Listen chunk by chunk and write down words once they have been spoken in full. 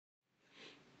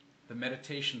the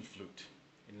meditation flute.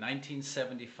 In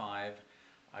 1975,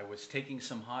 I was taking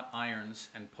some hot irons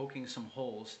and poking some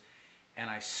holes, and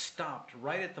I stopped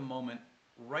right at the moment,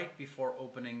 right before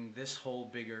opening this hole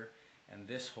bigger and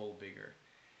this hole bigger.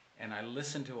 And I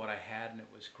listened to what I had, and it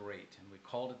was great. And we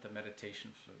called it the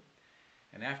meditation flute.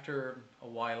 And after a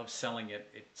while of selling it,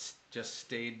 it just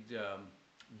stayed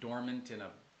dormant in a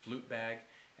flute bag,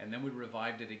 and then we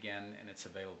revived it again, and it's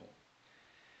available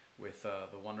with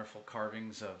the wonderful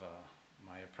carvings of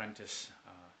my apprentice,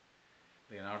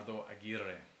 Leonardo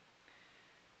Aguirre.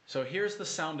 So here's the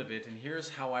sound of it, and here's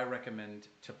how I recommend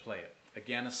to play it.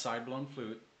 Again, a side-blown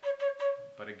flute,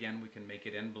 but again we can make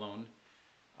it end-blown,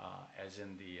 as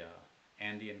in the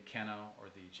Andean kenna or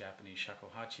the Japanese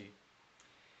shakuhachi.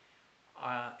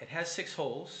 It has 6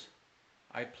 holes.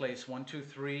 I place 1, 2,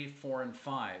 3, 4, and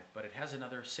 5, but it has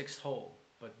another 6th hole.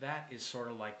 But that is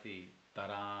sort of like the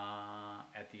ta-da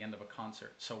at the end of a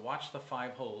concert. So watch the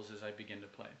 5 holes as I begin to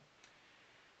play.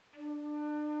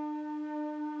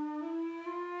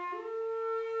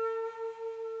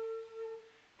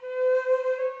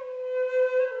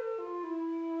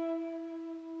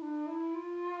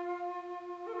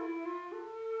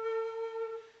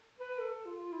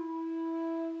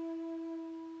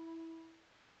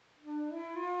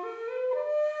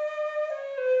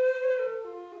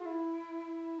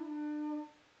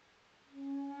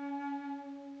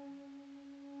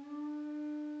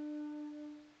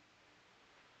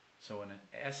 So in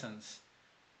essence,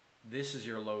 this is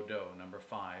your low do, number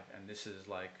 5, and this is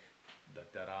like the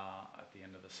da-da at the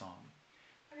end of the song.